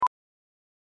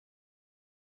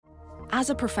As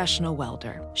a professional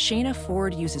welder, Shayna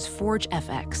Ford uses Forge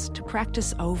FX to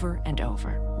practice over and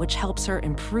over, which helps her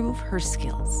improve her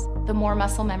skills. The more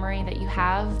muscle memory that you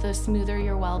have, the smoother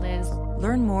your weld is.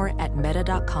 Learn more at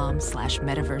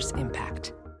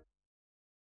meta.com/metaverseimpact.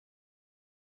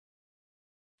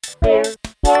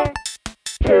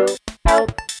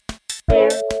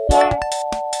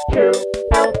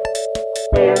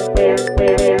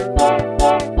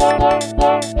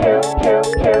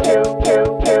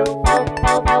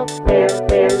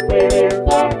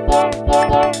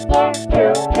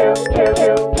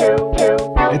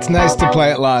 It's nice to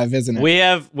play it live, isn't it? We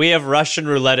have Russian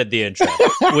rouletted the intro.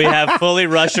 We have fully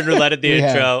Russian rouletted the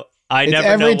intro. I It's never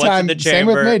every know what's time, in the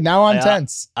chamber. Same with me. Now I'm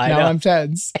tense. I'm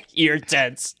tense. You're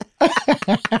tense.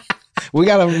 We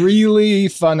got a really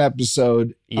fun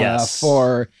episode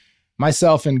for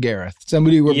myself and Gareth,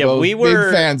 somebody we're both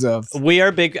big fans of. We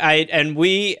are big, and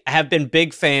we have been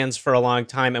big fans for a long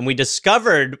time, and we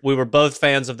discovered we were both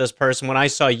fans of this person when I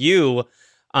saw you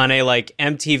on a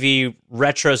MTV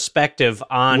retrospective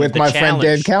on with my friend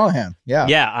Dave Callahan.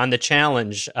 Yeah, on the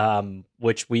challenge,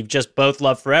 which we've just both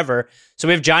loved forever. So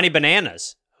we have Johnny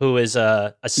Bananas, who is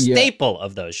a staple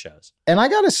of those shows. And I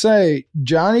gotta say,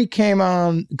 Johnny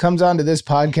comes on to this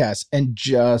podcast and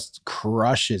just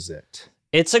crushes it.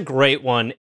 It's a great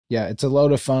one. Yeah, it's a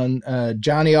load of fun.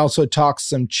 Johnny also talks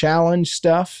some challenge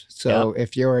stuff. So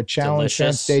if you're a challenge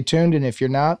fan, stay tuned. And if you're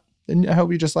not, then I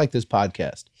hope you just like this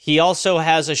podcast. He also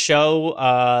has a show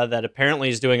that apparently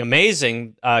is doing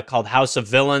amazing called House of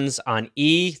Villains on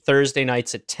E! Thursday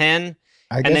nights at 10.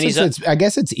 I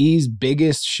guess it's E's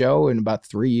biggest show in about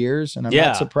 3 years. And I'm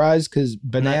not surprised because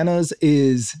Bananas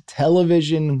is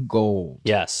television gold.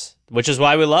 Yes, which is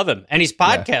why we love him. And he's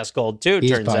podcast gold too,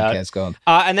 turns out. He's podcast gold.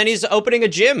 And then he's opening a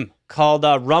gym called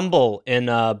Rumble in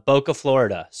Boca,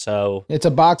 Florida. So it's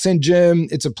a boxing gym.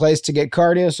 It's a place to get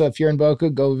cardio. So if you're in Boca,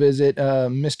 go visit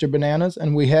Mr. Bananas.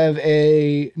 And we have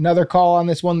another call on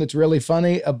this one that's really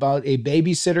funny about a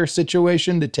babysitter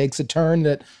situation that takes a turn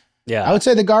that I would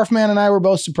say the Garf Man and I were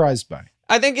both surprised by.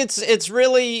 I think it's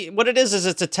really what it is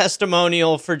it's a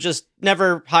testimonial for just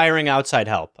never hiring outside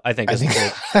help. I think what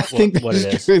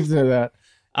it is. Truth to that.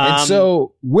 And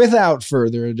so without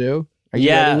further ado, are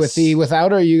you ready with the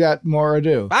without, or you got more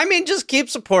ado? I mean, just keep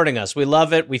supporting us. We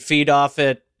love it. We feed off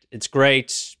it. It's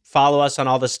great. Follow us on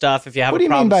all the stuff. If you have a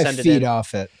problem, send it in. What do you mean by feed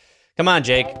off it? Come on,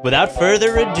 Jake. Without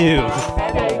further ado.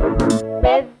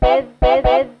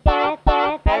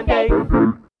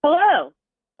 Hello.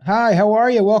 Hi, how are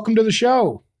you? Welcome to the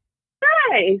show.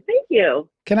 Hi, thank you.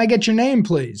 Can I get your name,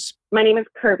 please? My name is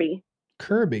Kirby.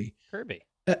 Kirby,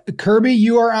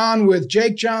 you are on with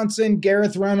Jake Johnson,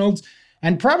 Gareth Reynolds,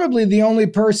 and probably the only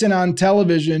person on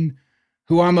television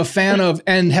who I'm a fan of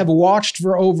and have watched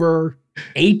for over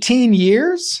 18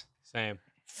 years. Same.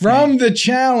 From the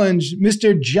challenge,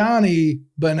 Mr. Johnny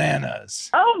Bananas.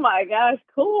 Oh my gosh,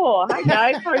 cool. Hi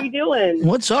guys, how are you doing?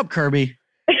 What's up, Kirby?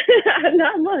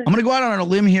 Not much. I'm going to go out on a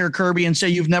limb here, Kirby, and say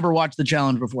you've never watched the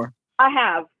challenge before. I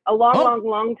have. A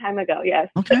long time ago, yes.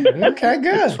 Okay. Okay,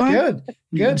 good.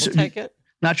 We'll take it.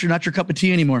 Not your cup of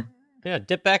tea anymore. Yeah,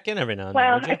 dip back in every now and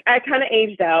then. Well, I kind of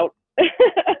aged out.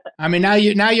 I mean, now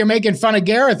you're making fun of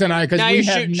Gareth and I because we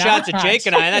have shooting shots at Jake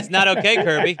and I. That's not okay,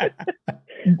 Kirby.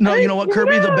 No, you know what,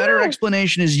 Kirby? The better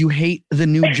explanation is you hate the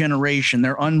new generation.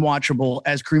 They're unwatchable,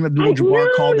 as Kareem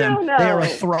Abdul-Jabbar called them. No. They are a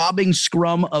throbbing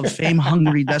scrum of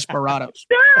fame-hungry desperados.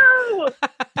 No!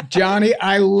 Johnny,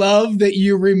 I love that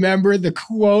you remember the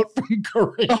quote from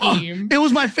Kareem. It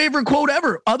was my favorite quote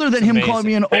ever, other than him calling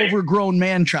me an overgrown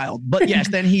man-child. But yes,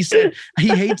 then he said he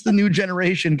hates the new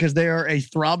generation because they are a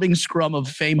throbbing scrum of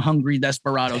fame-hungry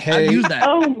desperados. Hey, I've used that.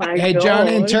 Oh, my God. Hey,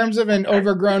 Johnny, in terms of an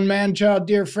overgrown man-child,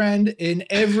 dear friend, in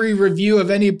every review of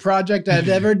any project I've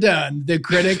ever done, the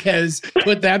critic has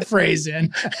put that phrase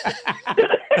in.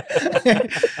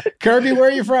 Kirby, where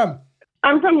are you from?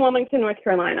 I'm from Wilmington, North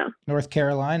Carolina. North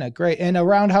Carolina. Great. And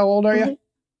around how old are you?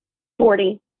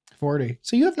 40. 40.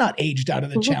 So you have not aged out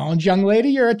of the challenge, young lady.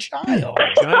 You're a child.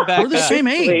 We're the same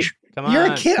age. Come on.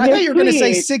 You're a kid. I thought you were going to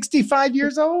say 65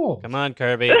 years old. Come on,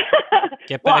 Kirby.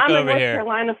 Get back I'm over a North here.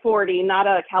 Carolina 40, not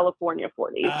a California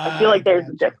 40. I feel like there's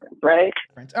a difference, right?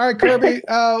 All right, Kirby,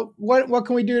 what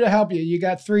can we do to help you? You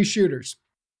got 3 shooters.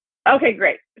 Okay,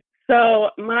 great. So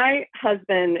my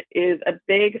husband is a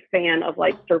big fan of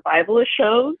like survivalist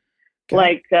shows,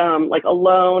 like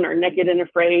Alone or Naked and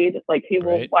Afraid. Like he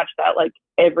will watch that like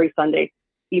every Sunday,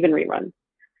 even reruns.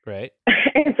 Right.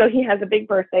 And so he has a big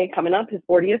birthday coming up, his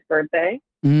 40th birthday.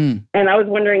 Mm. And I was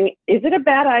wondering, is it a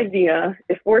bad idea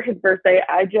if for his birthday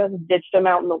I just ditched him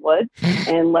out in the woods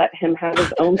and let him have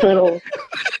his own little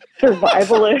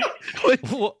survivalist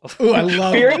Ooh, I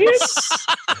love experience.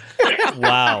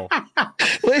 Wow.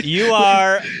 You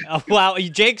are, wow.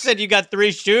 Jake said you got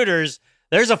 3 shooters.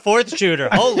 There's a 4th shooter.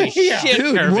 Holy shit,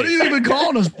 dude! Kirby. What are you even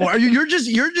calling us for? You're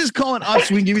just calling us.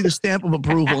 So we can give you the stamp of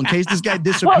approval in case this guy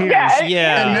disappears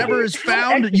and never is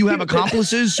found. You have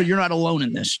accomplices, so you're not alone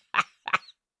in this.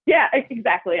 Yeah,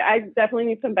 exactly. I definitely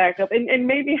need some backup and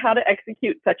maybe how to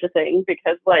execute such a thing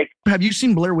because, like, have you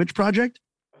seen Blair Witch Project?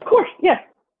 Of course, yes.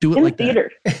 Do it in like the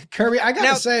theaters. Kirby, I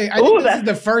gotta say, I think this is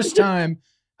the first time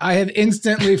I have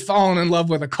instantly fallen in love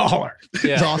with a caller.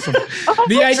 Yeah. It's awesome.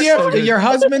 The idea of your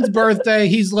husband's birthday,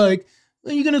 he's like,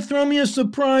 are you going to throw me a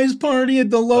surprise party at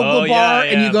the local bar?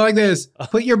 And you go like this,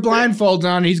 put your blindfolds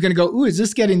on. And he's going to go, ooh, is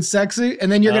this getting sexy?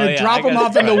 And then you're going to drop him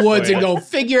off in the woods and go,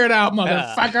 figure it out,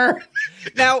 motherfucker.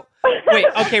 Now, wait,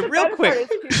 okay, real quick.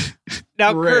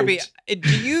 Now, Kirby,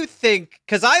 do you think,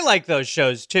 because I like those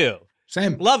shows too.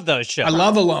 Same. Love those shows. I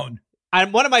love Alone.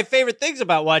 And one of my favorite things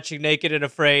about watching Naked and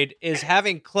Afraid is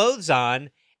having clothes on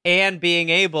and being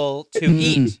able to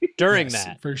eat during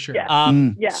that. For sure.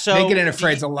 So Naked and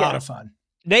Afraid's a lot of fun.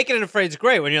 Naked and Afraid's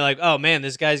great when you're like, oh man,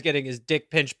 this guy's getting his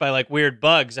dick pinched by like weird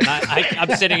bugs, and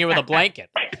I'm sitting here with a blanket.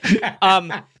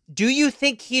 Do you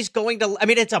think he's going to? I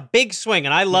mean, it's a big swing,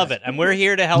 and I love it, and we're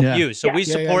here to help you, so we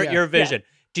support your vision.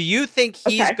 Do you think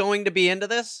he's going to be into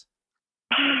this?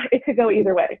 It could go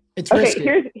either way. It's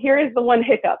risky. Here is the one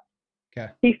hiccup. Okay.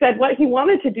 He said what he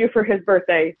wanted to do for his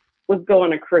birthday was go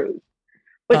on a cruise.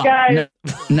 But guys,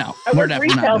 no, we're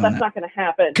definitely retail, not that's not going to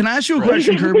happen. Can I ask you a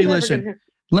question, Kirby? Listen,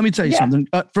 let me tell you something.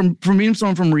 From being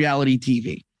someone from reality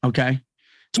TV, okay?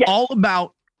 It's all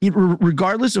about,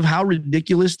 regardless of how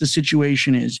ridiculous the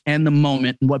situation is and the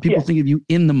moment and what people think of you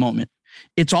in the moment,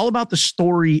 it's all about the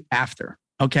story after.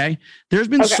 Okay. There's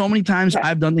been so many times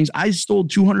I've done things. I stole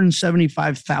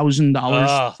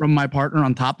 $275,000 from my partner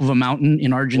on top of a mountain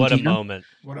in Argentina.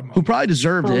 What a moment. Who probably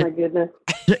deserved it. My goodness.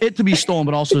 It to be stolen,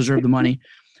 but also deserved the money.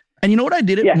 And you know what I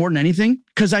did it more than anything?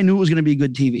 Because I knew it was going to be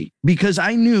good TV. Because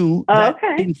I knew that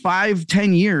in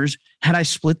 5-10 years, had I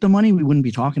split the money, we wouldn't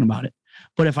be talking about it.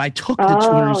 But if I took the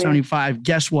 275,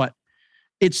 guess what?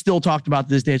 It's still talked about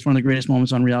to this day. It's one of the greatest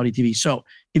moments on reality TV. So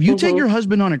if you take your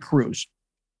husband on a cruise,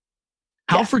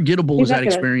 how forgettable is that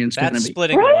experience going to be? That's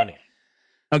splitting the money.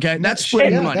 Okay, that's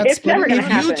splitting the money. It's never gonna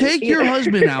happen. You take your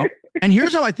husband out, and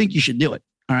here's how I think you should do it.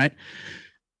 All right.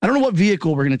 I don't know what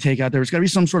vehicle we're going to take out there. It's got to be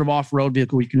some sort of off-road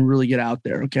vehicle where you can really get out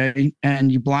there. Okay.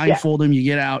 And you blindfold him, you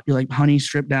get out, you're like, honey,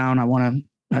 strip down. I want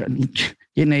to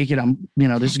get naked.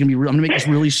 This is going to be real. I'm going to make this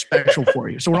really special for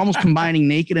you. So we're almost combining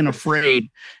Naked and Afraid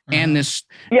and this.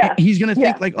 Yeah. He's going to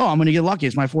think like, oh, I'm going to get lucky.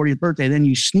 It's my 40th birthday. Then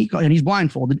you sneak and he's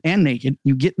blindfolded and naked.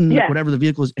 You get in whatever the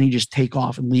vehicle is and you just take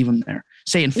off and leave him there.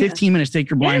 Say in 15 minutes, take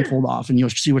your blindfold off and you'll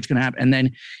see what's going to happen. And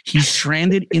then he's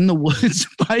stranded in the woods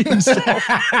by himself.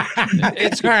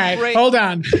 It's all right. Great. Hold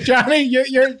on, Johnny,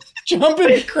 you're jumping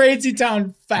to crazy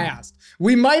town fast.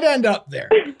 We might end up there,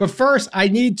 but first I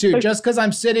need to, just because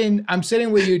I'm sitting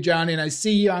with you, Johnny, and I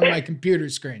see you on my computer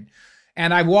screen,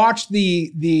 and I watched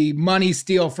the money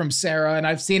steal from Sarah, and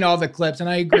I've seen all the clips, and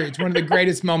I agree, it's one of the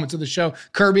greatest moments of the show.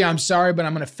 Kirby, I'm sorry, but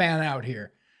I'm going to fan out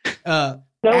here.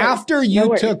 After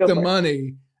you took the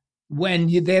money, when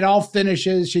that all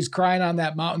finishes, she's crying on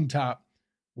that mountaintop.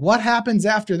 What happens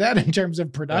after that in terms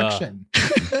of production?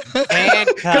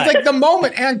 Because like the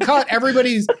moment and cut,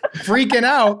 everybody's freaking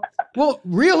out. Well,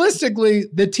 realistically,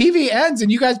 the TV ends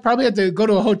and you guys probably had to go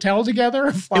to a hotel together.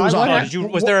 It was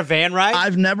awesome. Was there a van ride?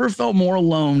 I've never felt more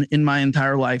alone in my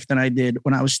entire life than I did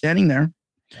when I was standing there.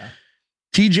 Yeah.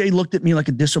 TJ looked at me like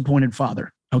a disappointed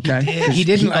father. Okay. He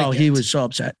didn't. He was so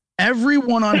upset.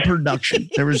 Everyone on production,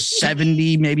 there was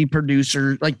 70 maybe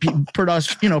producers, like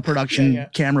production,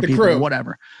 camera people, crew.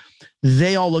 Whatever.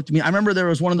 They all looked at me. I remember there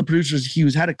was one of the producers,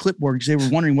 had a clipboard because they were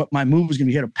wondering what my move was going to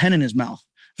be. He had a pen in his mouth.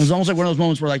 It was almost like one of those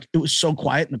moments where like it was so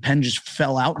quiet and the pen just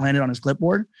fell out and landed on his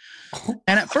clipboard.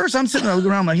 And at first I'm sitting there looking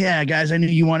around like, yeah, guys, I knew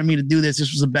you wanted me to do this.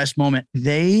 This was the best moment.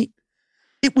 It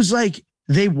was like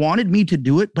they wanted me to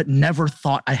do it, but never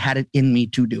thought I had it in me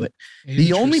to do it.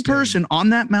 The only person on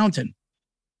that mountain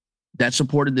that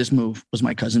supported this move was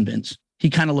my cousin Vince. He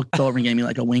kind of looked over and gave me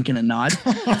like a wink and a nod.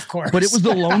 Of course. But it was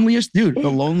the loneliest, dude, the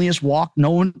loneliest walk.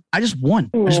 I just won.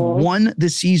 I just won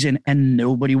this season and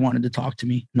nobody wanted to talk to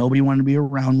me. Nobody wanted to be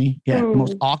around me. Yeah. The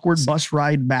most awkward bus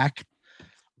ride back.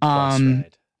 So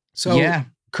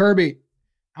Kirby,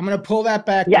 I'm going to pull that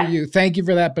back to you. Thank you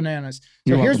for that, Bananas.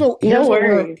 So here's what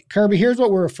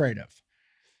we're afraid of.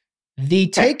 The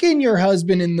taking your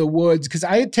husband in the woods, because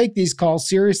I take these calls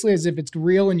seriously as if it's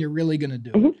real and you're really going to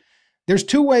do it. There's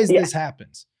two ways this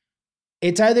happens.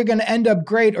 it's either going to end up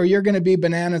great or you're going to be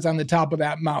bananas on the top of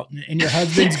that mountain, and your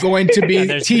husband's going to be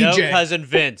there's TJ. No cousin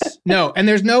Vince. No, and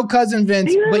there's no cousin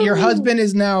Vince, but your husband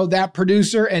is now that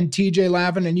producer and TJ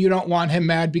Lavin, and you don't want him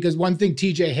mad because one thing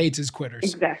TJ hates is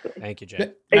quitters. Exactly. Thank you,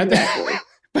 Jay. Exactly.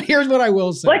 But here's what I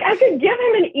will say. Like, I could give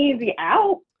him an easy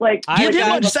out. Like, give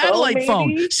him a satellite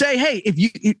phone. Say, hey, if you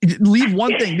leave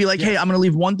one thing, be like, hey, I'm going to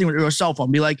leave one thing with your cell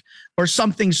phone. Be like, or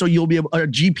something so you'll be able, or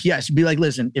GPS. Be like,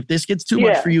 listen, if this gets too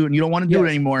much for you and you don't want to do it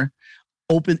anymore,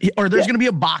 open, or there's going to be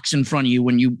a box in front of you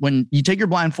when you take your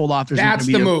blindfold off. That's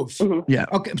the move. Mm-hmm. Yeah.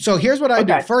 Okay. So here's what I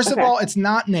do. First of all, it's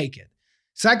not naked.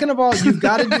 Second of all, you've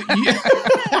got to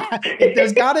do.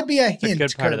 There's got to be a hint.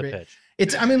 That's a good part of the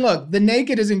pitch. I mean, look, the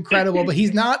naked is incredible, but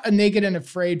he's not a Naked and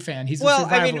Afraid fan. He's a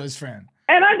survivalist fan.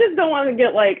 And I just don't want to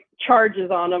get like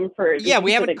charges on him for. Yeah,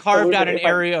 we haven't carved out an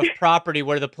area of property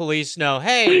where the police know,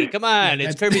 hey, come on,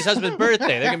 it's Kirby's husband's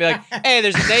birthday. They're going to be like, hey,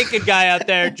 there's a naked guy out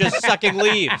there just sucking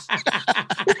leaves.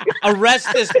 Arrest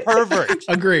this pervert.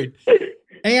 Agreed.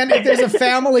 And if there's a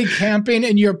family camping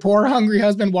and your poor hungry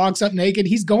husband walks up naked,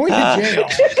 he's going to jail.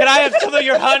 Can I have some of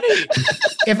your honey?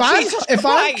 If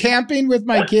I'm camping with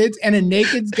my kids and a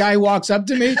naked guy walks up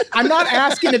to me, I'm not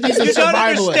asking if he's a survivalist. You don't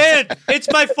understand.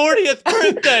 It's my 40th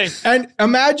birthday. And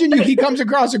imagine he comes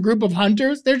across a group of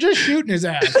hunters. They're just shooting his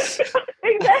ass.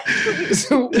 Exactly.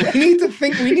 So we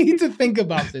need to think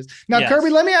about this. Now, yes.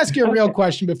 Kirby, let me ask you a real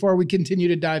question before we continue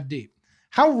to dive deep.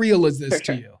 How real is this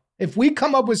to you? If we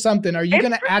come up with something, are you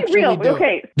going to actually do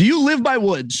it? Do you live by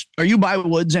woods? Are you by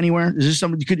woods anywhere? Is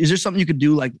there something you could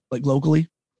do like locally?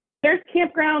 There's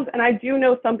campgrounds, and I do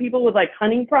know some people with like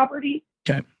hunting property.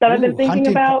 Okay. That I've been thinking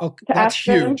about. That's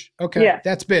huge. Them. Okay. Yeah.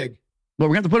 That's big. Well,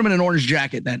 we're going to have to put him in an orange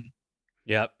jacket then.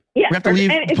 Yep. Yeah. We have to leave.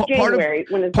 And it's January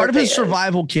when his part of his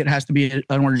survival kit has to be an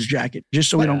orange jacket, just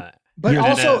so we don't. But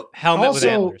also, helmet with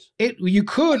antlers. You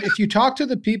could, if you talk to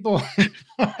the people.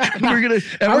 we're gonna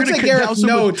Gareth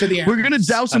no to the antlers. We're gonna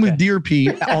douse him with deer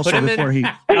pee also before he.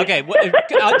 Okay,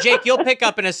 Jake, you'll pick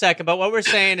up in a second. But what we're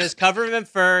saying is cover him in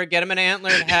fur, get him an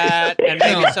antlered hat, and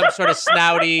maybe some sort of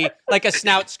snouty, like a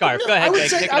snout scarf. Go ahead,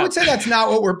 Jake. I would say that's not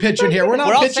what we're pitching here. We're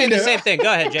all saying the same thing.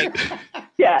 Go ahead, Jake.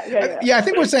 Yeah. I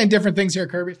think we're saying different things here,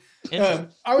 Kirby.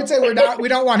 I would say we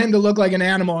don't want him to look like an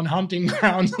animal in hunting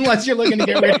grounds unless you're looking to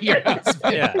get rid of your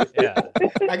husband. Yeah.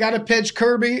 I got to pitch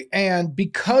Kirby, and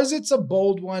because it's a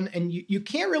bold one, and you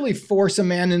can't really force a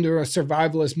man into a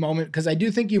survivalist moment, because I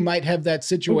do think you might have that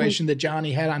situation that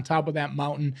Johnny had on top of that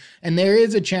mountain, and there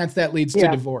is a chance that leads to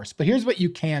divorce. But here's what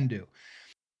you can do.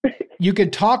 You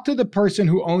could talk to the person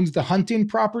who owns the hunting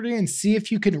property and see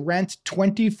if you could rent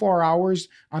 24 hours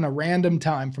on a random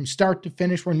time from start to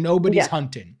finish where nobody's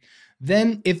hunting.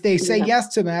 Then if they say yes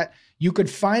to that, you could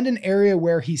find an area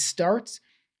where he starts,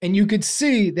 and you could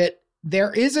see that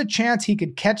there is a chance he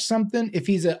could catch something. If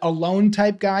he's a lone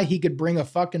type guy, he could bring a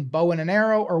fucking bow and an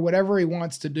arrow or whatever he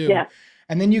wants to do. Yeah.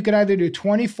 And then you could either do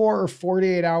 24 or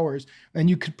 48 hours, and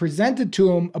you could present it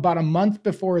to him about a month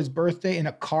before his birthday in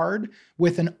a card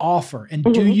with an offer. And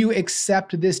do you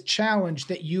accept this challenge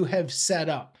that you have set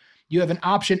up? You have an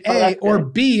option A or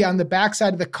B on the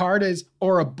backside of the card is,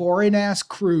 or a boring ass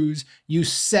cruise, you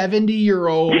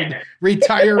 70-year-old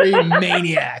retiree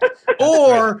maniac.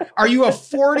 Or are you a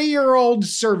 40-year-old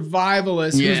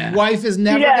survivalist whose wife is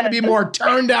never going to be more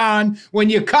turned on when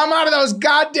you come out of those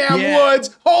goddamn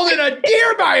woods holding a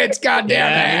deer by its goddamn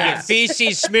ass?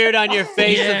 Feces smeared on your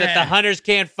face so that the hunters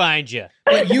can't find you.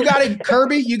 But you got to,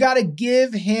 Kirby, you got to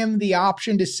give him the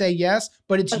option to say yes,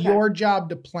 but it's your job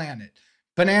to plan it.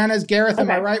 Bananas, Gareth, am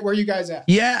I right? Where are you guys at?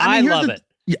 Yeah, I love it.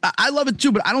 I love it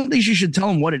too, but I don't think she should tell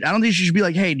him what it. I don't think she should be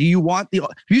like, "Hey, do you want the?" Have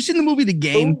you seen the movie The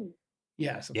Game? Ooh.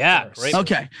 Yes. Great.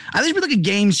 Okay, I think it'd be like a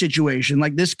game situation.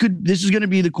 Like this is going to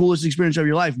be the coolest experience of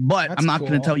your life, but I'm not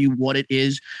going to tell you what it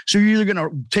is. So you're either going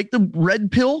to take the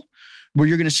red pill, where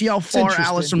you're going to see how far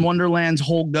Alice in Wonderland's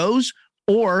hole goes,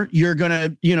 or you're going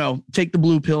to, take the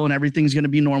blue pill and everything's going to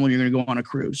be normal. You're going to go on a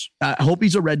cruise. I hope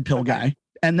he's a red pill guy.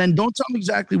 And then don't tell him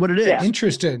exactly what it is. Yeah.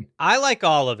 Interesting. I like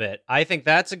all of it. I think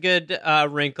that's a good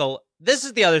wrinkle. This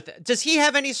is the other thing. Does he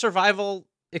have any survival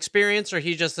experience, or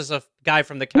he just is a guy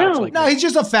from the couch? No, he's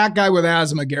just a fat guy with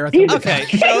asthma, Gareth. Okay,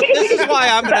 so this is why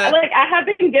I'm gonna. I have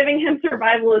been giving him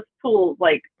survivalist tools,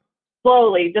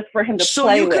 slowly, just for him to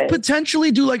play with. So you could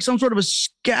potentially do some sort of a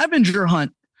scavenger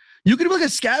hunt. You could do a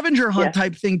scavenger hunt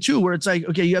type thing too, where it's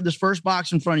okay, you have this first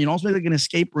box in front of you, and also make an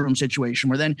escape room situation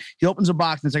where then he opens a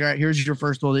box and it's all right, here's your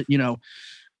first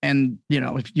And, you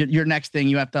know, if your next thing,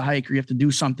 you have to hike or you have to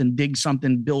do something, dig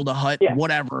something, build a hut,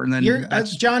 whatever. And then you're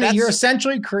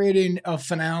essentially creating a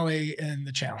finale in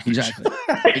the challenge. Exactly.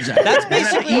 That's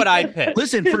basically what I picked.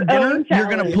 Listen, for dinner, you're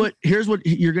going to here's what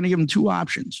you're going to give him 2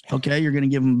 options. Okay. You're going to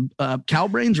give him cow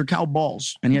brains or cow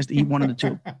balls, and he has to eat one of the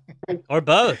 2. Or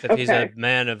both, if he's a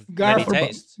man of many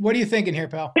tastes. What are you thinking here,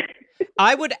 pal?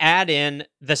 I would add in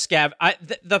the scab.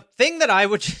 The thing that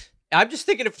I'm just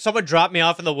thinking if someone dropped me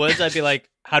off in the woods, I'd be like,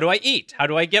 how do I eat? How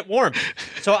do I get warm?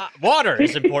 So water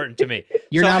is important to me.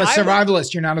 You're not a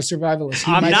survivalist. You're not a survivalist.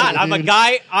 I'm not. I'm a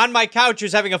guy on my couch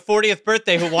who's having a 40th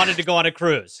birthday who wanted to go on a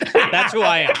cruise. That's who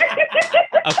I am.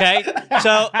 Okay?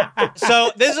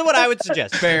 So this is what I would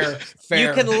suggest. Fair.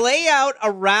 You can lay out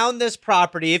around this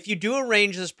property, if you do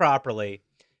arrange this properly,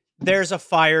 there's a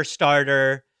fire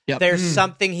starter. Yep. There's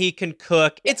something he can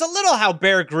cook. It's a little how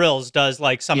Bear Grylls does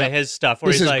like some of his stuff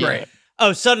where he's like, great.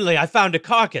 Oh, suddenly I found a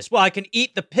carcass. Well, I can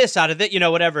eat the piss out of it,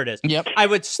 whatever it is. Yep. I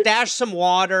would stash some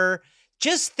water,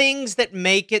 just things that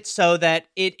make it so that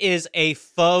it is a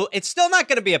faux. It's still not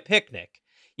going to be a picnic,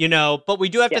 but we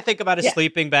do have to think about a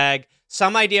sleeping bag,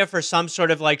 some idea for some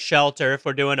sort of like shelter if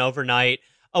we're doing overnight,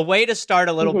 a way to start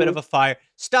a little bit of a fire,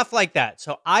 stuff like that.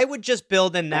 So I would just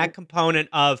build in that component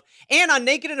of, and on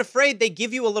Naked and Afraid, they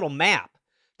give you a little map.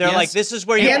 They're like, this is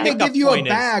where you and they give you a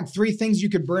bag, 3 things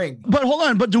you could bring. But hold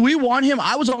on, but do we want him?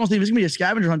 I was almost thinking it's gonna be a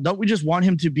scavenger hunt. Don't we just want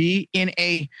him to be in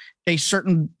a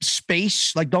certain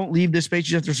space? Like, don't leave this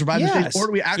space. You have to survive this space. Or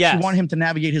do we actually want him to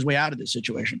navigate his way out of this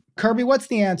situation? Kirby, what's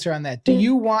the answer on that? Do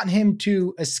you want him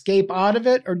to escape out of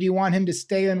it, or do you want him to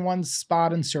stay in one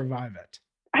spot and survive it?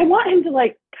 I want him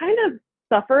to kind of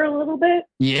suffer a little bit.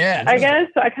 Yeah. I guess.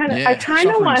 So I kind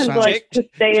of want him to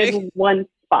stay in one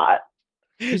spot.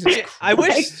 I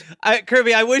wish,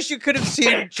 Kirby, I wish you could have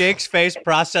seen Jake's face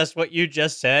process what you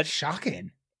just said.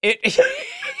 Shocking. It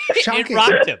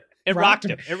rocked him. It rocked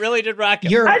him. It really did rock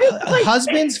him. Your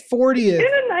husband's 40th. In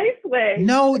a nice way.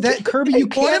 No, that Kirby, you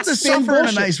can't spin bullshit.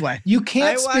 In a nice way. You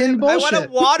can't spin bullshit. I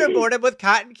want to waterboard him with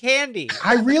cotton candy.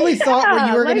 I really thought what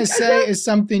you were going to say is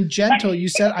something gentle. You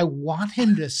said, I want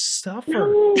him to suffer.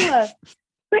 No.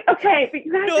 Okay, but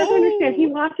you guys have to understand, he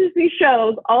watches these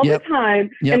shows all the time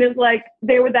and is like,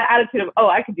 they were that attitude of,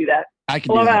 I could do that. I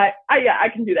can do that. I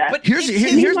can do that. But here's the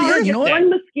thing, you know what? One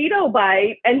mosquito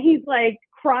bite, and he's like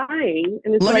crying.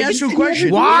 And let me ask you a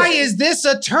question. Why is this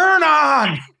a turn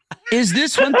on? Is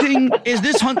this hunting?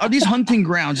 Are these hunting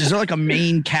grounds? Is there like a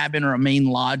main cabin or a main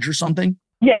lodge or something?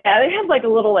 Yeah, they have like a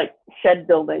little shed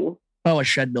building. Oh, a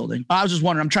shed building. I was just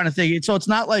wondering. I'm trying to think. So it's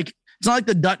not like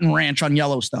the Dutton Ranch on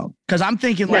Yellowstone. Because I'm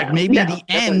thinking maybe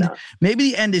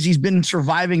the end is he's been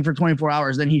surviving for 24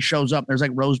 hours. Then he shows up. There's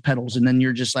like rose petals, and then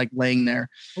you're just like laying there.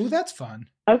 Oh, that's fun.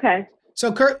 Okay.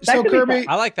 So Kirby,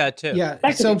 I like that too. Yeah.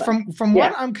 So from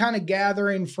what I'm kind of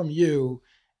gathering from you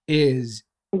is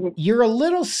you're a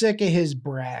little sick of his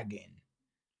bragging.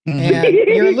 And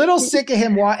you're a little sick of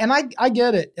him. And I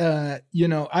get it.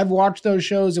 I've watched those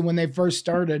shows, and when they first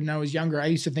started and I was younger, I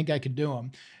used to think I could do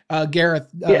them. Gareth,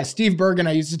 Steve Bergen,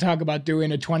 I used to talk about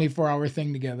doing a 24-hour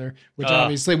thing together, which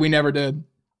obviously we never did.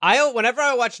 Whenever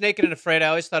I watch Naked and Afraid, I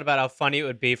always thought about how funny it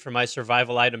would be for my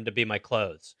survival item to be my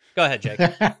clothes. Go ahead, Jake.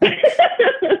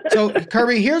 So,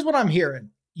 Kirby, here's what I'm hearing.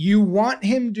 You want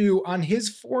him to, on his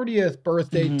 40th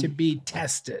birthday, to be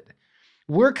tested.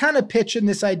 We're kind of pitching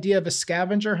this idea of a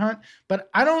scavenger hunt, but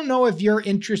I don't know if you're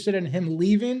interested in him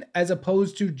leaving as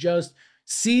opposed to just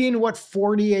seeing what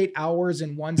 48 hours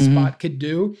in one spot could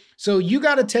do. So you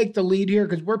got to take the lead here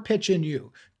because we're pitching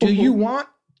you. Do you want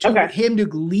him to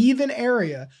leave an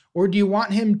area, or do you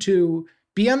want him to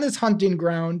be on this hunting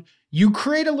ground? You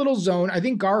create a little zone. I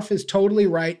think Garth is totally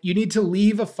right. You need to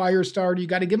leave a fire starter. You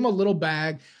got to give him a little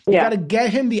bag. You got to get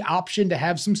him the option to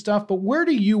have some stuff. But where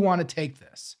do you want to take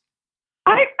this?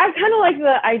 I kind of like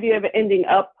the idea of ending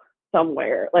up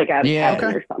somewhere, like at a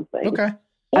cabin or something. Okay.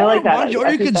 I like that. Or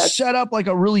you could set up like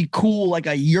a really cool, like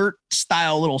a yurt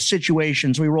style little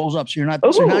situation. So he rolls up. So you're not.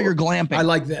 So now you're glamping. I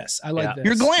like this. This.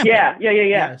 You're glamping. Yeah.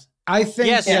 Yes. I think.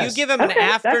 Yes. So you give him an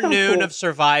afternoon of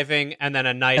surviving, and then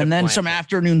a night, and then glamping. some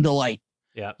afternoon delight.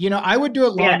 Yeah. I would do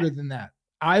it longer than that.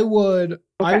 I would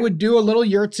do a little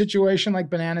yurt situation, like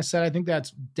Banana said. I think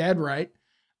that's dead right.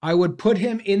 I would put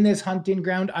him in this hunting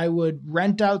ground. I would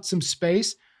rent out some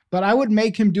space, but I would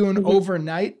make him do an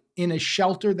overnight in a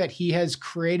shelter that he has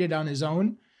created on his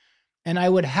own. And I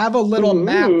would have a little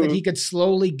map that he could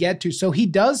slowly get to. So he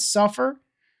does suffer,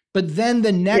 but then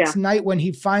the next night when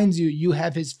he finds you, you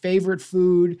have his favorite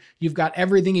food. You've got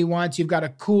everything he wants. You've got a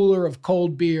cooler of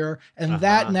cold beer. And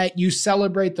that night you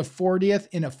celebrate the 40th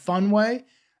in a fun way.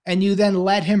 and you then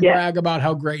let him brag about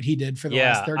how great he did for the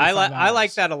last 35 hours. I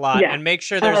like that a lot. And make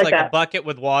sure there's like a bucket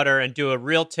with water and do a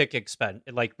real tick expense.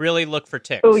 Like really look for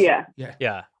ticks. Oh, yeah.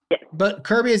 Yeah. But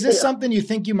Kirby, is this something you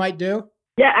think you might do?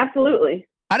 Yeah, absolutely.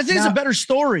 I just think it's a better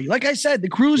story. Like I said, the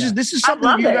cruise is, this is something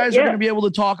that you guys are going to be able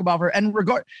to talk about her. And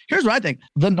here's what I think.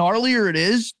 The gnarlier it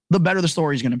is, the better the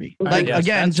story is going to be. Like,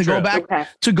 again, to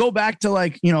go back to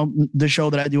like, you know, the show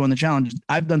that I do on the challenge,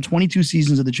 I've done 22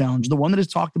 seasons of the challenge. The one that is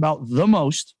talked about the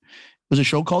most was a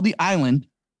show called The Island,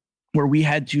 where we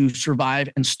had to survive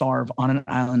and starve on an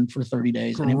island for 30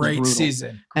 days. Great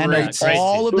season. And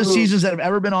all of the seasons that have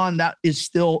ever been on, that is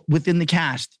still within the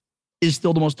cast, is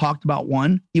still the most talked about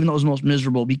one, even though it was the most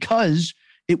miserable, because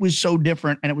it was so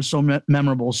different and it was so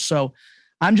memorable. So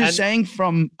I'm just saying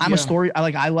I'm a story.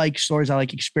 I like stories. I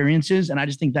like experiences. And I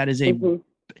just think that is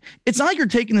it's not like you're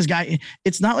taking this guy.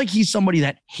 It's not like he's somebody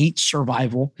that hates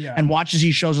survival and watches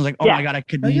these shows and is like, oh my God, I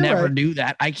could never do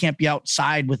that. I can't be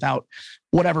outside without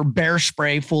whatever bear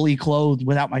spray, fully clothed,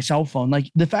 without my cell phone. Like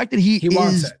the fact that he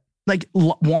wants it. Like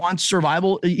wants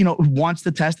survival, you know, wants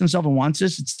to test himself and wants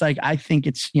this. It's like, I think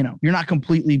it's, you know, you're not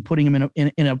completely putting him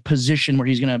in a position where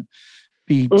he's going to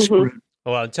be screwed.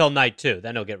 Well, until night 2,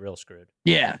 then he'll get real screwed.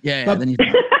 Yeah. Then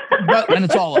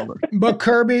it's all over. But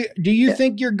Kirby, do you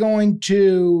think you're going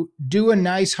to do a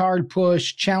nice hard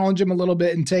push, challenge him a little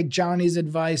bit, and take Johnny's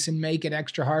advice and make it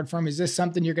extra hard for him? Is this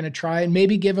something you're going to try, and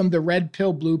maybe give him the red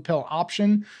pill, blue pill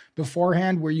option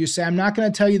beforehand, where you say, I'm not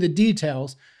going to tell you the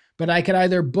details, but I could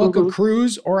either book a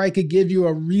cruise or I could give you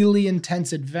a really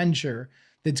intense adventure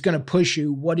that's going to push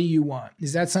you. What do you want?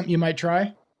 Is that something you might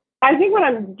try? I think what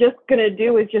I'm just going to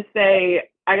do is just say,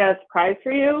 I got a surprise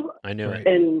for you. I knew it.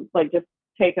 And like, just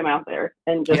take him out there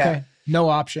and just. Okay. No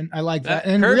option. I like that.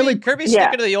 And Kirby's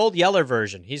sticking to the old Yeller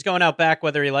version. He's going out back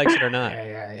whether he likes it or not.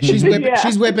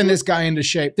 She's whipping this guy into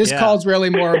shape. This call's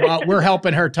really more about we're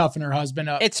helping her toughen her husband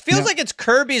up. It feels like it's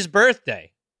Kirby's birthday.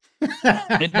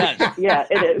 It does. Yeah,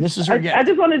 it is. This is her I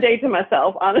just want a day to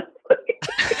myself, honestly.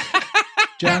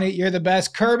 Johnny, you're the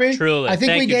best. Kirby, truly. I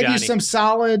think we gave you some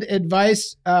solid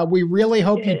advice. We really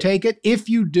hope you take it. If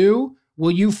you do, will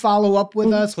you follow up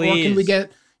with us? Please. Or can we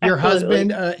get your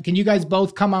husband? Can you guys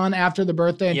both come on after the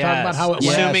birthday and talk about how it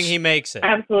went? Assuming he makes it.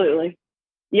 Absolutely.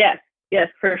 Yes,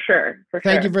 for sure.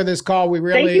 Thank you for this call.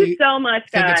 Thank you so much,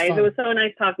 guys. It was so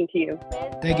nice talking to you.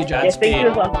 Thank you, Johnny. Yes, thank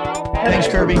you as well. Thanks,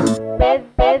 Kirby.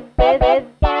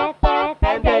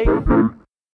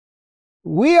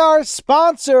 We are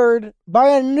sponsored by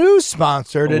a new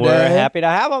sponsor today. We're happy to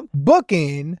have them.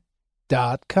 Booking.com.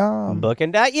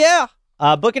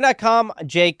 Booking.com,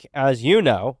 Jake, as you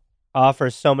know,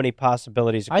 offers so many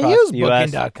possibilities across the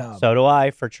U.S. Booking.com. So do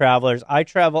I for travelers. I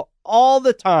travel all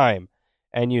the time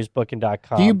and use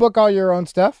Booking.com. Do you book all your own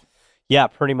stuff? Yeah,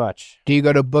 pretty much. Do you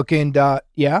go to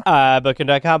Booking.yeah?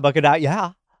 Booking.com,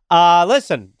 Booking.yeah.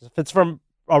 Listen, if it's from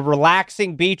a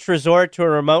relaxing beach resort to a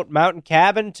remote mountain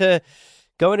cabin to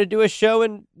going to do a show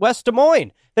in West Des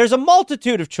Moines, there's a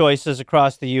multitude of choices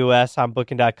across the U.S. on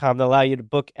Booking.com that allow you to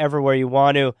book everywhere you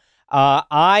want to.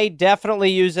 I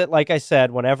definitely use it, like I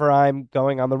said, whenever I'm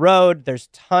going on the road. There's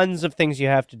tons of things you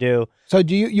have to do. So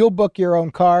you'll book your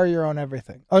own car, your own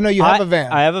everything? Oh, no, you have a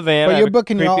van. I have a van. But you're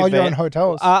booking all your own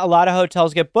hotels. A lot of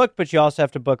hotels get booked, but you also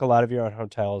have to book a lot of your own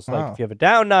hotels. Like if you have a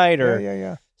down night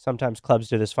or sometimes clubs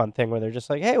do this fun thing where they're just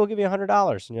like, hey, we'll give you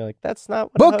 $100. And you're like, that's not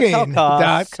what a hotel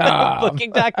costs.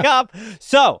 Booking.com.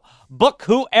 So book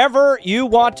whoever you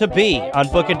want to be on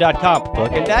Booking.com.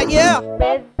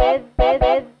 Booking.yeah.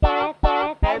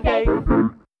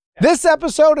 This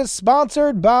episode is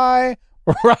sponsored by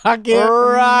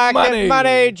Rocket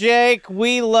Money, Jake.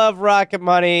 We love Rocket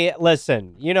Money.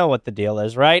 Listen, you know what the deal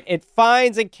is, right? It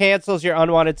finds and cancels your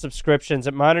unwanted subscriptions.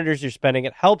 It monitors your spending.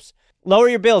 It helps lower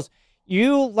your bills.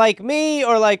 You, like me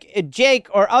or like Jake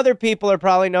or other people, are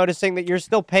probably noticing that you're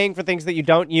still paying for things that you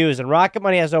don't use. And Rocket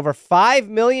Money has over 5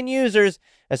 million users,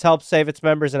 has helped save its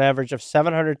members an average of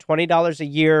 $720 a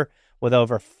year with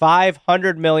over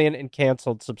 500 million in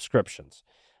canceled subscriptions.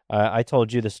 I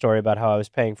told you the story about how I was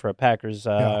paying for a Packers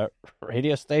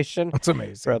radio station. That's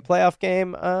amazing. For a playoff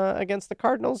game against the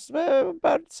Cardinals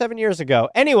about 7 years ago.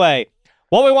 Anyway,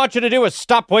 what we want you to do is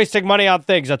stop wasting money on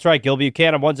things. That's right, Gil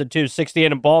Buchanan, 1s and 2s,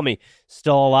 68 and Balmy,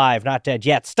 still alive, not dead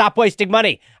yet. Stop wasting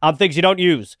money on things you don't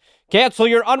use. Cancel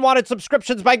your unwanted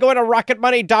subscriptions by going to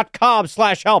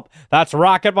rocketmoney.com/help. That's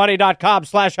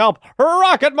rocketmoney.com/help.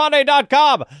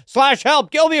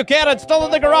 rocketmoney.com/help. Gil Buchanan still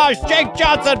in the garage. Jake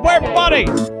Johnson, we're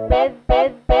buddies.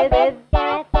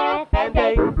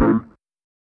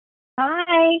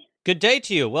 Hi. Good day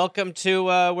to you. Welcome to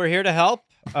We're Here to Help.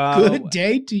 Good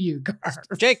day to you,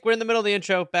 Garf. Jake, we're in the middle of the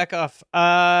intro. Back off.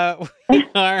 We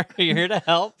are here to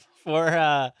help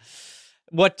for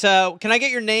what? Can I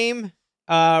get your name,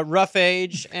 rough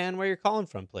age, and where you're calling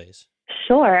from, please?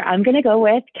 Sure. I'm going to go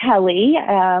with Kelly,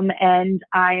 and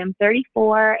I am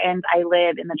 34, and I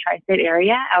live in the tri-state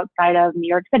area outside of New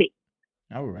York City.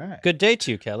 All right. Good day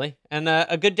to you, Kelly, and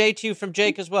a good day to you from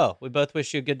Jake as well. We both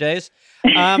wish you good days.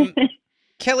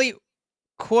 Kelly,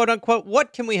 quote unquote,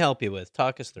 what can we help you with?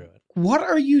 Talk us through it. What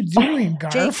are you doing,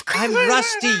 Garf? Jake, I'm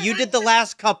rusty. You did the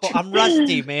last couple. I'm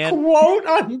rusty, man. Quote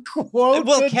unquote.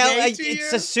 Well, Kelly,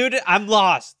 it's a suit. I'm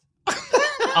lost.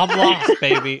 I'm lost,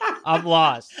 baby. I'm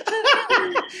lost.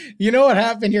 You know what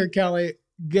happened here, Kelly?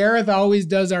 Gareth always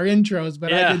does our intros,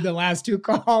 but Yeah. I did the last two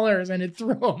callers and it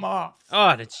threw him off. Oh,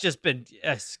 and it's just been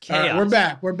chaos. All right, we're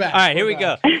back. We're back. All right, here We're we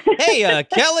go. back. Hey,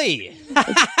 Kelly.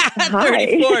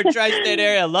 34, tri-state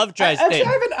area. Love tri-state.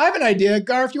 Actually, I have an idea.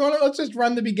 Garf, let's just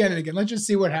run the beginning again. Let's just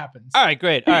see what happens. All right,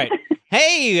 great. All right.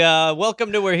 Hey,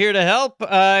 welcome to We're Here to Help.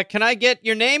 Can I get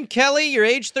your name, Kelly? Your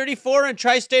age, 34, and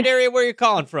tri-state area where you're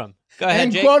calling from. Go ahead,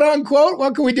 And Jake. quote unquote,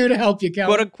 what can we do to help you, Kelly?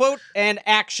 Quote unquote and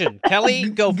action. Kelly,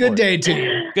 go for Good it. day to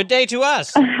you. Good day to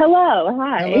us. Hello.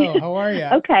 Hi. Hello. How are you?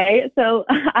 Okay. So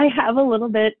I have a little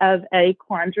bit of a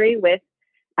quandary with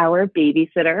our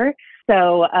babysitter.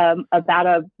 So about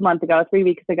a month ago, 3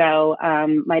 weeks ago,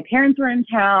 my parents were in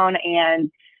town and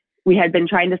we had been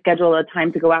trying to schedule a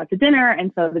time to go out to dinner.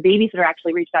 And so the babysitter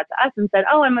actually reached out to us and said,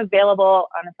 oh, I'm available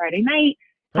on a Friday night.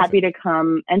 Happy to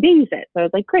come and babysit. So I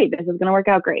was like, great, this is going to work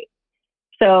out great.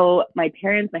 So my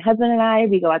parents, my husband and I,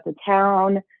 we go out to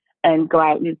town and go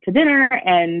out to dinner,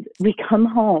 and we come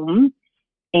home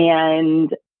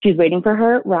and she's waiting for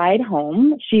her ride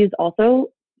home. She's also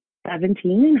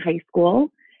 17 in high school.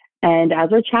 And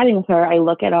as we're chatting with her, I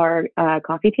look at our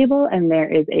coffee table and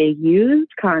there is a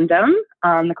used condom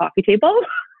on the coffee table.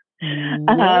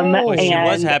 Boy, she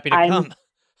was happy to come.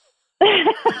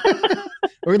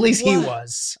 Or at least he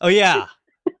was. Oh, yeah.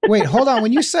 Wait, hold on.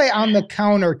 When you say on the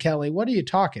counter, Kelly, what are you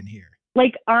talking here?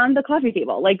 Like on the coffee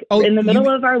table, like in the middle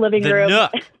of our living room.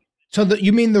 Nook. So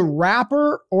you mean the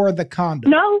wrapper or the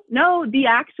condom? No, the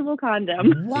actual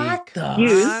condom. What the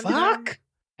Used. fuck?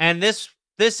 And this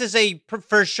is a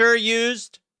for sure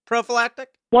used prophylactic?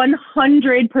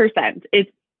 100%.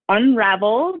 It's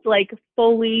unraveled, like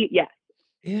fully, yes,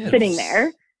 sitting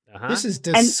there. Uh-huh. This is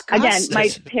And disgusting. again, my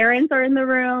parents are in the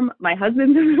room, my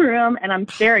husband's in the room, and I'm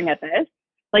staring at this.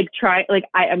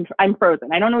 I'm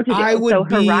frozen. I don't know what to do. So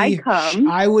her ride comes.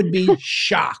 I would be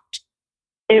shocked.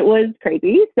 It was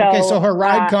crazy. So Okay, so her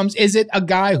ride comes. Is it a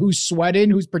guy who's sweating,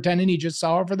 who's pretending he just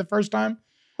saw her for the first time?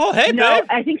 Oh, hey, no,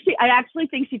 babe. I actually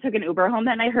think she took an Uber home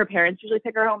that night. Her parents usually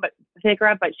pick her up, but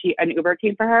an Uber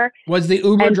came for her. Was the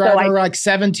Uber driver like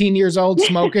 17 years old,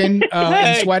 smoking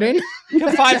and sweating?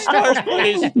 5 stars,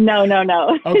 please. No.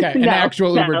 Okay, an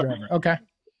actual Uber driver. Okay.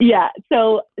 Yeah.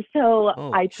 So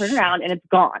I turn around and it's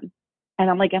gone. And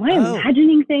I'm like, am I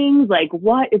imagining things? Like,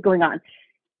 what is going on?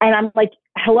 And I'm like,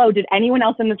 hello, did anyone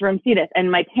else in this room see this?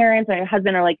 And my parents and my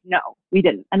husband are like, no, we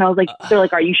didn't. And I was like, they're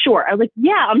like, are you sure? I was like,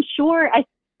 yeah, I'm sure. I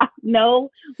know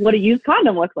what a used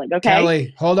condom looks like. Okay.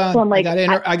 Kelly, hold on. So I'm like,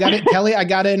 Kelly, I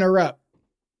got to interrupt.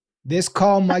 This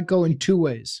call might go in two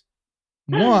ways.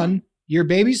 One, your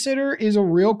babysitter is a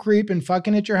real creep and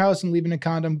fucking at your house and leaving a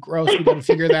condom. Gross. We got to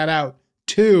figure that out.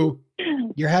 Two,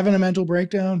 you're having a mental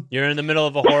breakdown. You're in the middle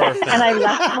of a horror film. And I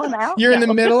left one out. You're in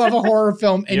the middle of a horror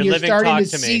film and you're starting to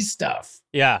to see stuff.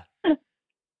 Yeah.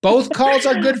 Both calls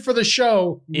are good for the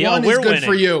show. Yeah, One is good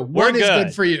for you. One is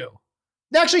good for you.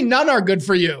 Actually, none are good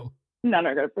for you. None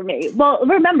are good for me. Well,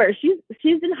 remember, she's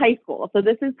in high school. So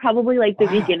this is probably like the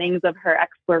beginnings of her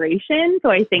exploration. So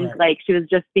I think like she was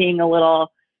just being a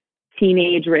little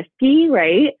teenage risky,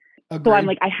 right? Agreed. So I'm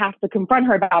like, I have to confront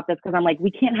her about this because I'm like,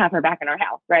 we can't have her back in our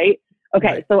house, right?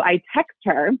 Okay, so I text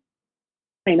her.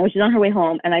 I know she's on her way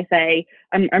home, and I say,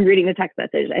 I'm reading the text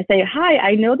message. I say, hi,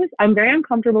 I know this. I'm very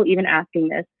uncomfortable even asking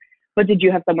this, but did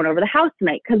you have someone over the house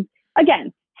tonight? Because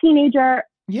again, teenager,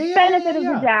 benefit of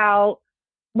the doubt.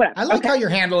 Whatever. I like how you're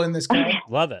handling this guy.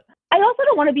 Love it. I also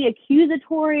don't want to be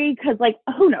accusatory because, like,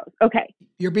 who knows? Okay.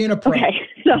 You're being a pro. Okay,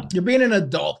 so you're being an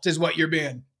adult, is what you're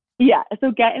being. Yeah.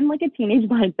 So get in like a teenage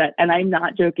mindset, and I'm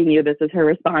not joking you. This is her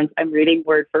response. I'm reading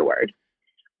word for word.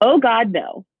 Oh God,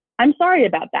 no. I'm sorry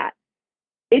about that.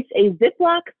 It's a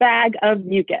Ziploc bag of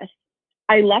mucus.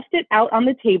 I left it out on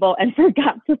the table and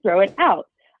forgot to throw it out.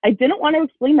 I didn't want to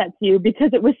explain that to you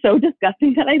because it was so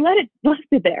disgusting that I left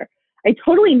it there. I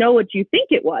totally know what you think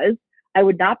it was. I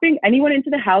would not bring anyone into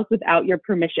the house without your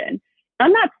permission.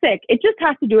 I'm not sick. It just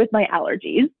has to do with my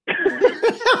allergies.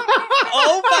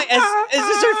 Oh my, is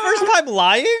this her first time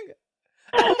lying?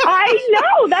 I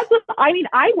know. That's what I mean.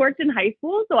 I worked in high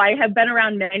school, so I have been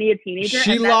around many a teenager.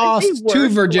 She lost 2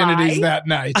 virginities that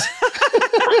night.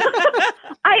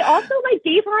 I also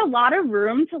gave her a lot of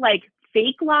room to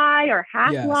fake lie or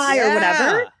half lie or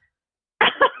whatever.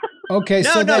 Okay,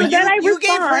 no, so no, then you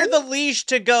gave her the leash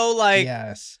to go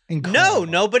yes, incredible. No,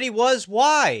 nobody was.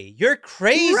 Why? You're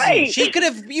crazy. Right. She could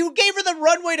have. You gave her the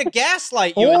runway to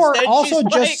gaslight you. Or Instead, also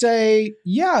she's just say,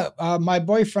 my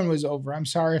boyfriend was over. I'm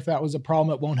sorry if that was a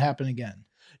problem. It won't happen again.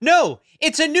 No,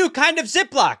 it's a new kind of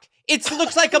Ziploc. It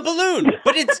looks like a balloon,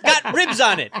 but it's got ribs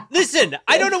on it. Listen,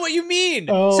 I don't know what you mean.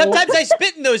 Oh. Sometimes I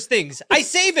spit in those things. I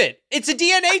save it. It's a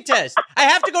DNA test. I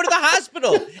have to go to the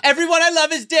hospital. Everyone I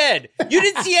love is dead. You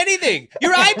didn't see anything.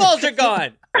 Your eyeballs are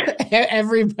gone.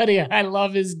 Everybody I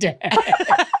love is dead.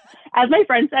 As my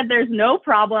friend said, there's no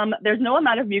problem. There's no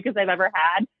amount of mucus I've ever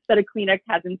had that a Kleenex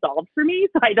hasn't solved for me.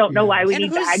 So I don't know why we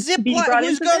need bags to be brought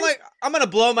into this. I'm going to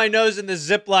blow my nose in this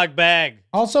Ziploc bag.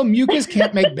 Also, mucus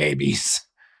can't make babies.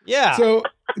 Yeah. So,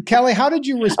 Kelly, how did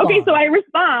you respond? Okay, so I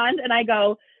respond and I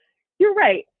go, you're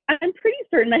right. I'm pretty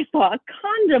certain I saw a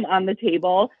condom on the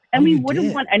table and we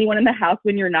wouldn't want anyone in the house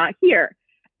when you're not here.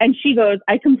 And she goes,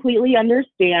 I completely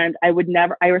understand. I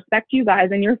respect you guys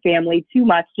and your family too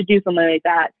much to do something like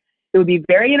that. It would be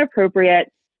very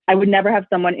inappropriate. I would never have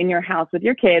someone in your house with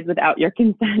your kids without your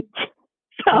consent.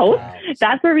 So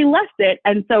that's where we left it.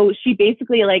 And so she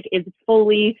basically is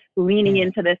fully leaning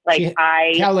into this, I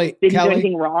didn't do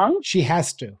anything wrong. She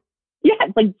has to. Yeah,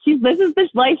 this is the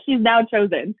life she's now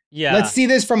chosen. Yeah. Let's see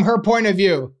this from her point of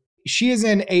view. She is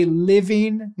in a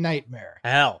living nightmare.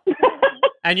 Hell.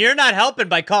 And you're not helping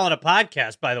by calling a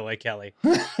podcast, by the way, Kelly.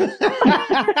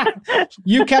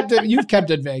 You've kept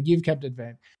it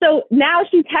vague. So now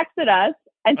she texted us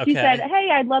and she said, hey,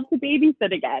 I'd love to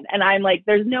babysit again. And I'm like,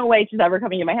 there's no way she's ever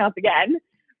coming to my house again.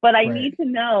 But I need to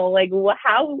know,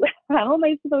 how am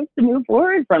I supposed to move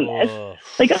forward from this?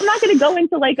 I'm not going to go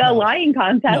into a lying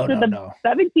contest with a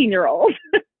 17-year-old.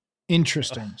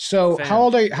 Interesting. So how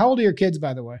old are your kids,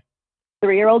 by the way?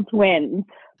 3-year-old twins.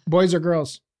 Boys or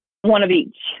girls? One of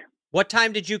each. What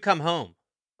time did you come home?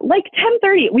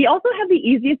 10:30. We also have the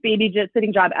easiest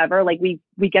babysitting job ever. We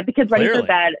get the kids ready for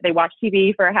bed. They watch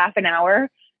TV for half an hour,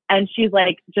 and she's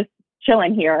just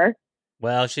chilling here.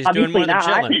 Well, she's doing more than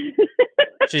chilling.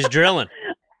 She's drilling.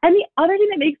 And the other thing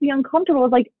that makes me uncomfortable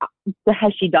is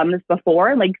has she done this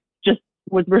before? Just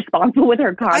was responsible with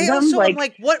her condom. I also am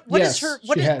what yes, is her?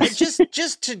 What is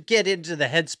just to get into the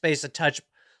headspace a touch?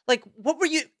 What were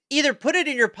you? Either put it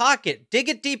in your pocket, dig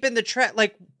it deep in the trash.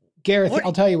 Gareth,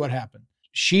 I'll tell you what happened.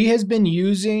 She has been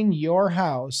using your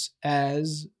house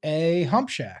as a hump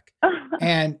shack.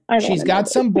 And she's got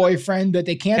some boyfriend that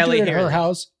they can't do it at her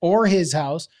house or his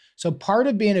house. So part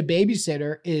of being a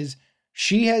babysitter is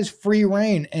she has free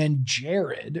reign. And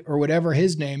Jared, or whatever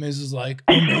his name is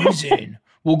amazing.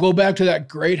 We'll go back to that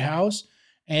great house.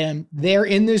 And they're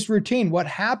in this routine. What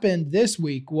happened this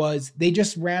week was they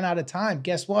just ran out of time.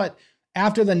 Guess what?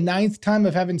 After the 9th time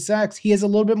of having sex, he has a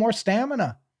little bit more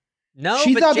stamina. No,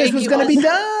 she thought Jake, this was going to be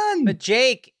done. But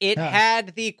Jake, it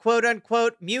had the quote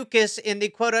unquote mucus in the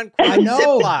quote unquote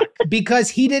Ziploc. Because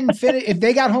he didn't finish. If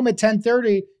they got home at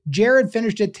 10:30, Jared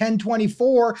finished at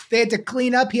 10:24. They had to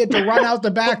clean up. He had to run out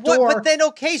the back door. But then,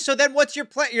 so then what's your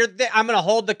plan? I'm going to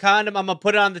hold the condom. I'm going to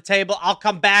put it on the table. I'll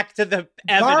come back to the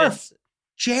evidence.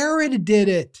 Jared did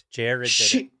it.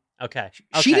 Okay.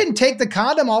 She didn't take the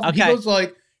condom off. Okay. He goes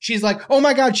she's like, oh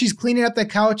my God, she's cleaning up the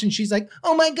couch. And she's like,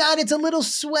 oh my God, it's a little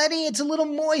sweaty. It's a little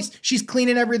moist. She's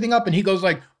cleaning everything up. And he goes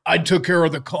I took care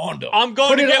of the condom. I'm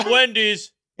going to get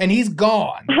Wendy's. And he's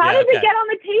gone. How did it get on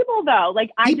the table though?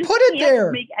 He just put it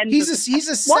there. He's a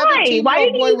 17-year-old Why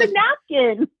did he use with a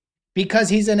napkin? Because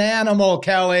he's an animal,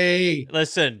 Kelly.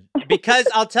 Listen, because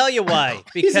I'll tell you why.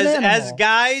 Because as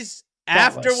guys,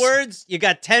 afterwards, you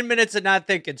got 10 minutes of not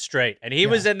thinking straight. And he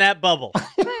was in that bubble.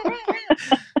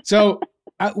 So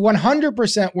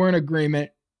 100% we're in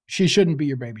agreement. She shouldn't be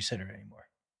your babysitter anymore.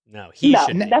 No, he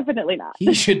should be. Definitely not.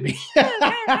 He should be.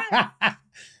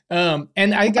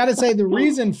 And I got to say, the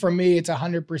reason for me it's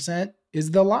 100%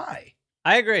 is the lie.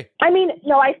 I agree. I mean,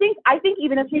 no, I think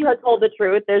even if she had told the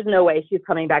truth, there's no way she's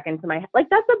coming back into my house.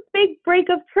 That's a big break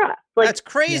of trust. That's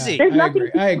crazy. There's nothing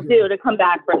to do to come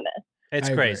back from this. It's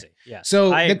crazy. Yeah.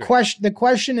 So the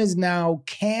question is now,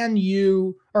 can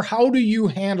you, or how do you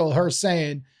handle her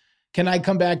saying, can I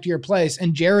come back to your place?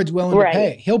 And Jared's willing to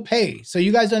pay. He'll pay. So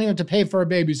you guys don't even have to pay for a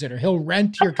babysitter. He'll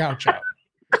rent your couch out.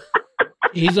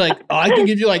 He's like, I can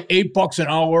give you $8 an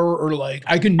hour, or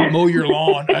I can mow your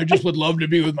lawn. I just would love to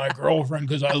be with my girlfriend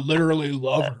because I literally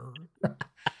love her.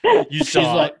 She's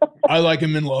like, I like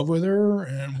him in love with her,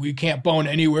 and we can't bone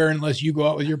anywhere unless you go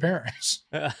out with your parents.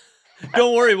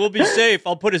 Don't worry, we'll be safe.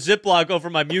 I'll put a Ziploc over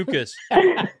my mucus.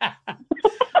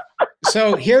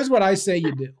 So here's what I say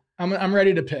you do. I'm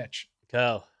ready to pitch.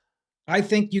 Go. I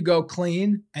think you go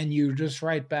clean and you just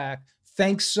write back,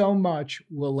 thanks so much,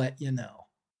 we'll let you know.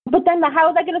 But then how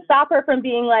is that going to stop her from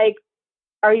being like,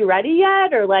 are you ready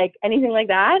yet? Or like anything like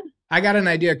that? I got an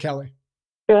idea, Kelly.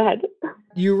 Go ahead.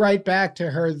 You write back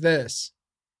to her this.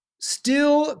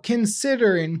 Still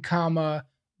considering, comma,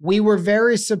 we were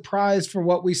very surprised for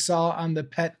what we saw on the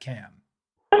pet cam.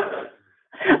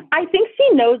 I think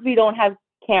she knows we don't have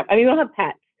we don't have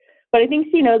pets, but I think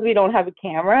she knows we don't have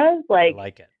cameras. I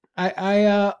like it.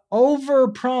 I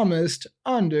over-promised,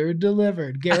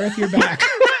 under-delivered. Gareth, you're back.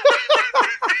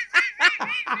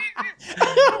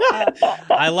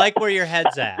 I like where your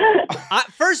head's at.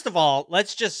 First of all,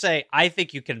 let's just say I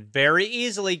think you can very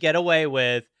easily get away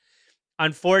with,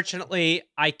 unfortunately,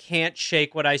 I can't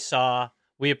shake what I saw.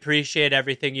 We appreciate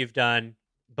everything you've done,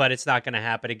 but it's not going to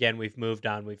happen again. We've moved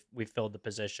on. We've filled the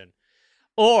position.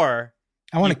 Or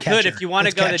I want to catch her. If you want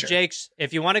to go to Jake's,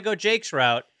 if you want to go Jake's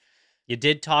route, you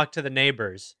did talk to the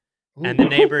neighbors, and the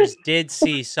neighbors did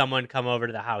see someone come over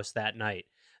to the house that night,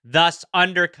 thus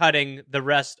undercutting the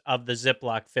rest of the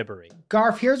Ziploc fibbery.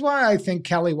 Garf, here's why I think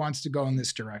Kelly wants to go in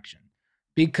this direction.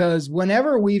 Because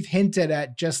whenever we've hinted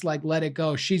at just like let it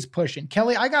go, she's pushing.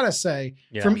 Kelly, I got to say,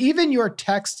 from even your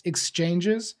text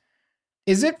exchanges,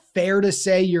 is it fair to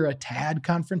say you're a tad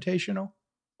confrontational?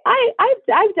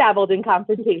 I've dabbled in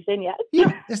confrontation, yes.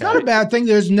 Yeah, it's not a bad thing.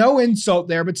 There's no insult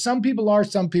there, but some people are,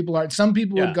 some people aren't. Some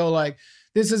people would go like,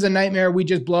 this is a nightmare. We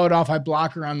just blow it off. I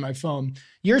block her on my phone.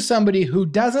 You're somebody who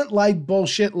doesn't like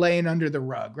bullshit laying under the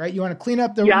rug, right? You want to clean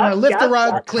up you want to lift the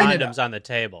rug, clean it up. Condoms on the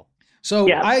table. So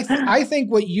I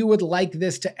think what you would like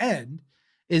this to end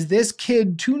is this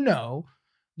kid to know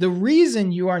the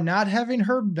reason you are not having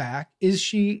her back is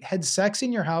she had sex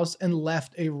in your house and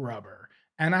left a rubber.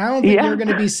 And I don't think you're going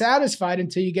to be satisfied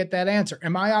until you get that answer.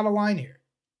 Am I out of line here?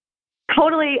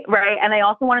 Totally right. And I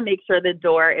also want to make sure the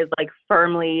door is like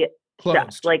firmly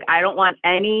closed. Shut. Like I don't want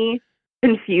any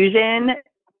confusion.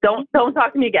 Don't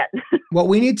talk to me again. What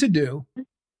we need to do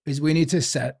is we need to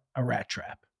set a rat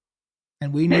trap.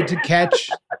 And we need to catch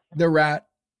the rat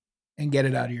and get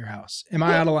it out of your house. Am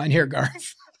I out of line here,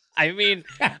 Garth? I mean,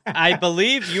 I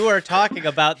believe you are talking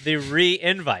about the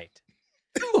re-invite.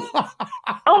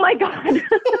 Oh my God.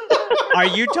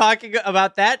 Are you talking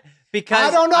about that? Because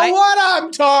I don't know what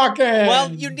I'm talking.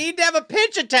 Well, you need to have a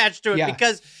pitch attached to it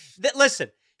because, listen.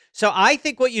 So I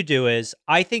think what you do is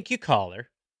I think you call her.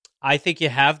 I think you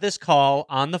have this call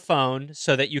on the phone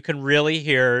so that you can really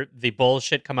hear the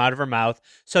bullshit come out of her mouth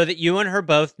so that you and her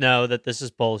both know that this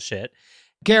is bullshit.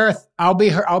 Gareth, I'll be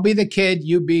her. I'll be the kid.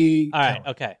 You be. All right.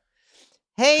 Okay.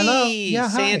 Hey, hello? Yeah,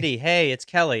 Sandy. hi. Hey, it's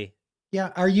Kelly.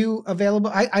 Yeah. Are you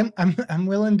available? I'm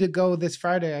willing to go this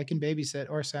Friday. I can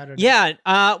babysit or Saturday. Yeah.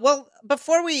 Well,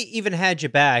 before we even had you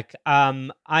back,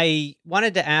 I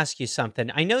wanted to ask you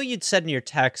something. I know you'd said in your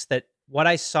text that what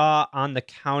I saw on the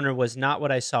counter was not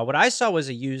what I saw. What I saw was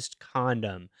a used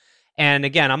condom. And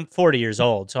again, I'm 40 years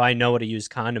old, so I know what a used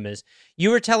condom is.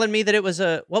 You were telling me that it was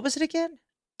what was it again?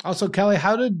 Also, Kelly,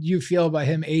 how did you feel about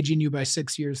him aging you by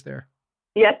 6 years there?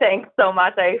 Yeah, thanks so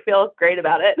much. I feel great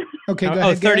about it. Okay, go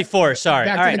ahead. 34. Sorry.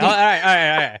 All right. All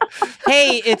right.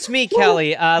 Hey, it's me,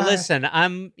 Kelly. Listen,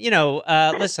 I'm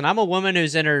a woman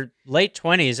who's in her late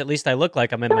 20s. At least I look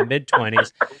like I'm in my mid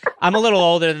 20s. I'm a little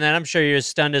older than that. I'm sure you're as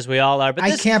stunned as we all are. But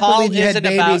I this can't call believe you had isn't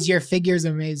babies. about- Your figure's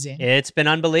amazing. It's been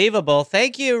unbelievable.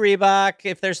 Thank you, Reebok,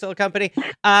 if they're still a company.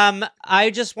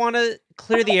 I just want to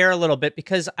clear the air a little bit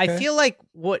because I feel like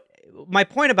my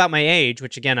point about my age,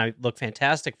 which again I look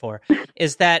fantastic for,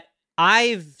 is that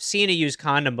I've seen a used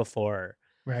condom before.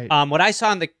 Right. What I saw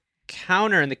on the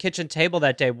counter in the kitchen table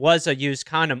that day was a used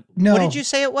condom. No. What did you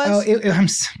say it was? I'm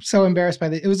so embarrassed by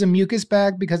this. It was a mucus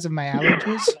bag because of my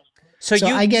allergies. So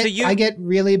I get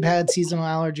really bad seasonal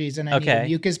allergies, and I need a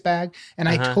mucus bag. And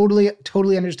I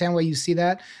totally understand why you see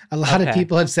that. A lot of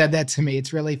people have said that to me.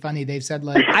 It's really funny. They've said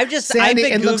like, I've been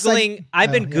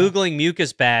googling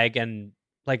mucus bag and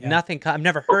nothing. I've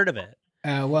never heard of it.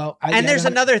 There's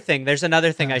another thing. There's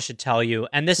another thing I should tell you,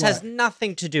 and this has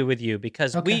nothing to do with you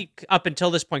because we, up until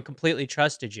this point, completely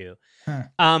trusted you.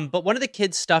 But one of the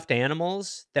kids' stuffed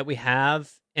animals that we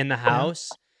have in the house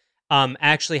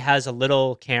actually has a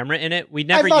little camera in it. We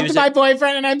never use it. My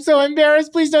boyfriend, and I'm so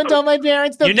embarrassed. Please don't tell my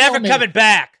parents. You're never coming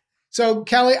back. So,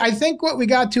 Kelly, I think what we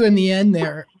got to in the end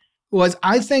there was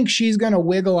I think she's going to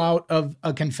wiggle out of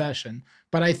a confession.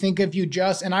 But I think if you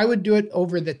and I would do it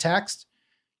over the text,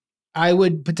 I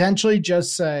would potentially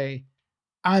just say,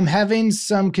 I'm having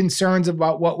some concerns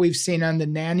about what we've seen on the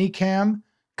nanny cam,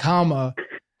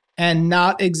 and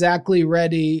not exactly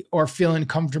ready or feeling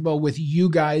comfortable with you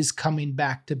guys coming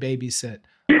back to babysit.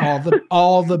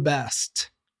 All the best.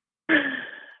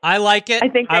 I like it.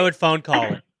 I would phone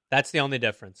call it. That's the only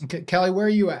difference. Okay, Kelly, where are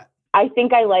you at? I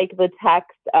think I like the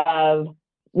text of,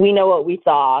 we know what we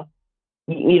saw.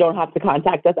 You don't have to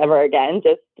contact us ever again.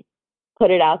 Just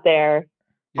put it out there.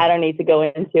 Yeah. I don't need to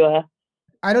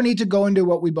go into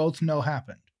what we both know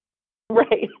happened.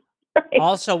 Right.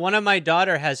 Also, one of my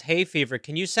daughter has hay fever.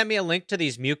 Can you send me a link to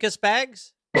these mucus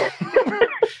bags?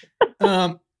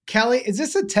 Kelly, is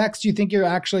this a text you think you're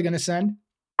actually going to send?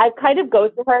 I've kind of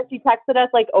ghosted her. She texted us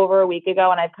like over a week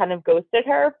ago, and I've kind of ghosted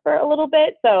her for a little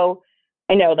bit. So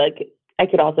I know like I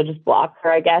could also just block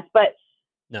her, I guess. But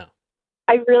no,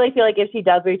 I really feel like if she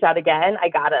does reach out again, I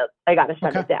gotta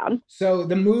shut it down. So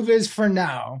the move is, for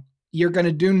now, you're going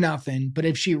to do nothing. But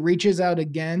if she reaches out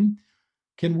again,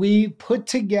 can we put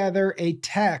together a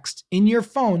text in your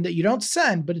phone that you don't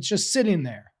send, but it's just sitting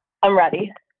there? I'm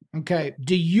ready. Okay.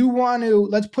 Do you want to,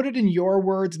 let's put it in your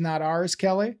words, not ours,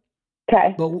 Kelly.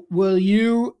 Okay. But will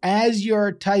you, as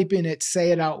you're typing it,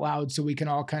 say it out loud so we can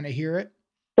all kind of hear it?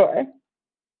 Sure.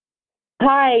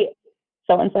 Hi,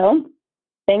 so-and-so.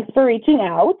 Thanks for reaching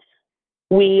out.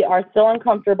 We are still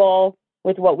uncomfortable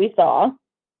with what we saw.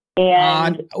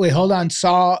 And wait, hold on.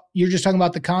 Saw, you're just talking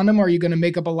about the condom, or are you going to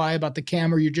make up a lie about the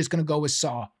cam, or you're just going to go with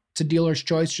saw? It's a dealer's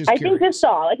choice. Just I think just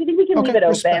saw. Like, I think we can leave it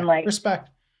open. Like respect.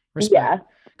 Yeah.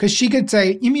 Because she could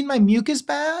say, "You mean my mucus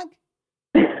bag?"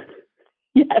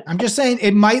 Yes. I'm just saying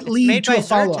it might lead to a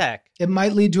follow-up. It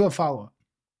might lead to a follow-up.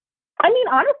 I mean,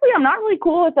 honestly, I'm not really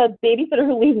cool with a babysitter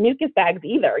who leaves mucus bags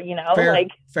either. You know,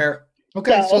 fair.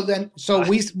 Okay, so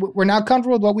we're not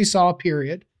comfortable with what we saw.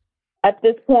 Period. At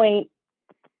this point,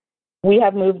 we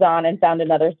have moved on and found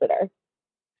another sitter.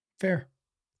 Fair.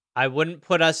 I wouldn't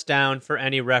put us down for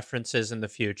any references in the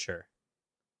future.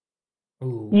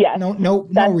 Ooh. Yes. No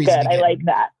That's reason. Good. I like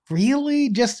that. Really?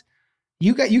 Just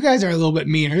you guys are a little bit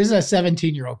meaner. This is a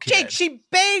 17-year-old kid. Jake, she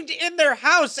banged in their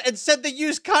house and said the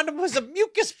used condom was a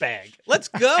mucus bag. Let's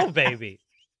go, baby.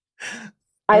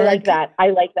 I like that.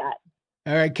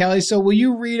 All right, Kelly. So will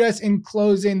you read us in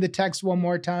closing the text one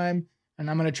more time? And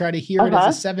I'm going to try to hear it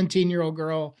as a 17-year-old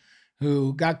girl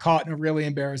who got caught in a really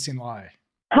embarrassing lie.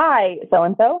 Hi,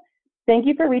 so-and-so. Thank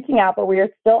you for reaching out, but we are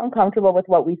still uncomfortable with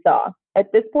what we saw.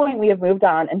 At this point, we have moved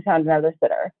on and found another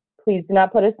sitter. Please do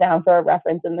not put us down for a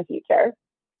reference in the future.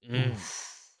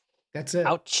 That's it.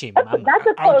 Ouchie, that's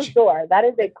a closed door. That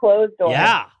is a closed door.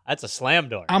 Yeah, that's a slam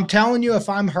door. I'm telling you, if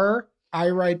I'm her, I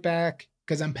write back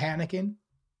because I'm panicking.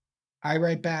 I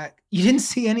write back, you didn't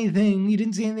see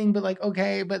anything, but like,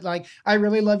 okay, but like, I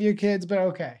really love your kids, but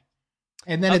okay.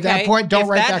 And then at that point, don't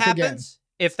write back again.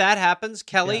 If that happens,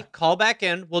 Kelly, call back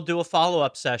in. We'll do a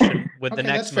follow-up session with the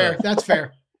next move. That's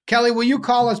fair. Kelly, will you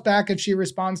call us back if she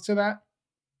responds to that?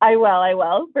 I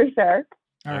will, for sure.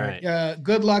 All right.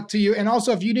 Good luck to you. And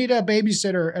also, if you need a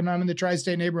babysitter and I'm in the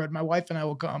tri-state neighborhood, my wife and I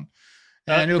will come.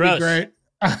 And it'll be great.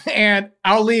 And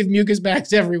I'll leave mucus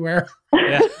bags everywhere.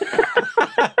 Yeah.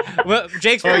 Well,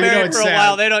 Jake's been married for a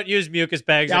while. They don't use mucus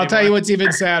bags anymore. I'll tell you what's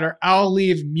even sadder. I'll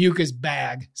leave mucus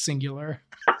bag, singular.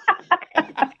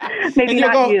 Maybe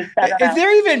not use that. Is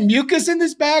there even mucus in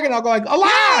this bag? And I'll go like, alas!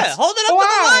 Yeah, hold it up to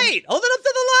the light. Hold it up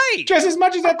to the light. Just as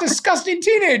much as that disgusting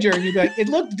teenager. And you'd be like, it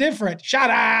looked different.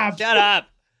 Shut up.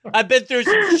 I've been through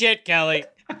some shit, Kelly.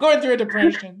 I'm going through a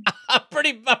depression. I'm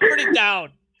pretty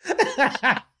down.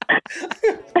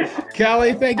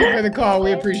 Kelly, thank you for the call.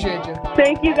 We appreciate you.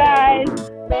 Thank you, guys.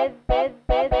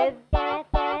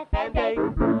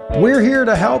 We're Here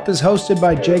to Help is hosted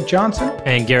by Jake Johnson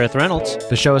and Gareth Reynolds.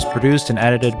 The show is produced and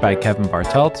edited by Kevin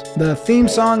Bartelt. The theme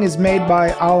song is made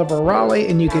by Oliver Raleigh,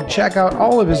 and you can check out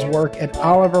all of his work at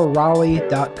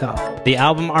oliverraleigh.com. The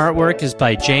album artwork is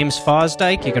by James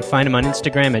Fosdyke. You can find him on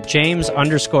Instagram at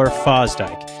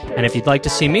James_Fosdyke. And if you'd like to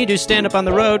see me do stand-up on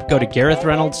the road, go to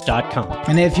GarethReynolds.com.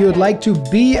 And if you would like to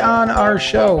be on our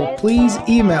show, please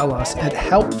email us at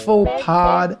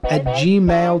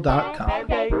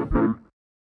helpfulpod@gmail.com.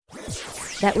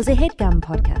 That was a HeadGum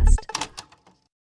podcast.